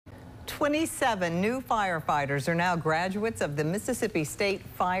27 new firefighters are now graduates of the Mississippi State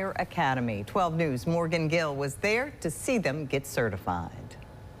Fire Academy. 12 News' Morgan Gill was there to see them get certified.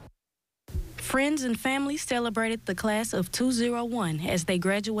 Friends and family celebrated the class of 201 as they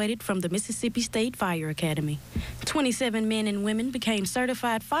graduated from the Mississippi State Fire Academy. 27 men and women became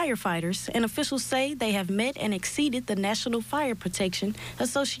certified firefighters, and officials say they have met and exceeded the National Fire Protection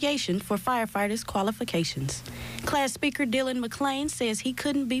Association for firefighters qualifications. Class speaker Dylan McClain says he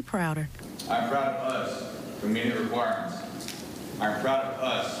couldn't be prouder. I'm proud of us for meeting the requirements. I'm proud of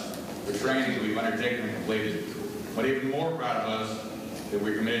us for training that we've undertaken and completed, but even more proud of us that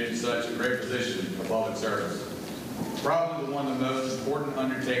we're committed to such a great position of public service. Probably one of the most important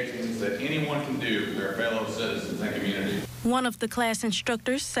undertakings that anyone can do for their fellow citizens and community. One of the class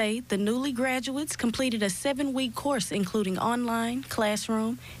instructors say the newly graduates completed a 7-week course including online,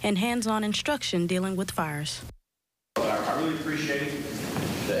 classroom, and hands-on instruction dealing with fires. I really appreciate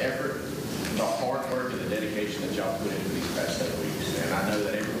the effort, the hard work, and the dedication that y'all put into these past 7 weeks. And I know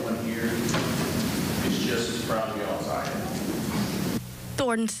that everyone here is just as proud of y'all as I am.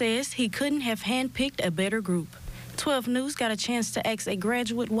 Thornton says he couldn't have handpicked a better group. 12 News got a chance to ask a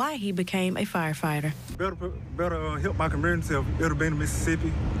graduate why he became a firefighter. Better help my community if it would have been in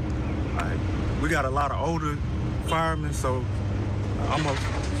Mississippi. We got a lot of older firemen, so I'm a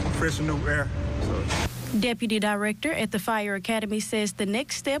fresh new air. So. Deputy Director at the Fire Academy says the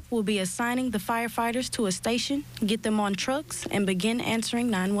next step will be assigning the firefighters to a station, get them on trucks, and begin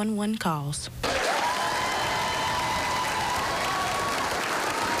answering 911 calls.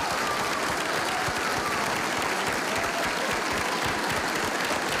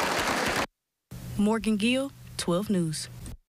 Morgan Gill, 12 News.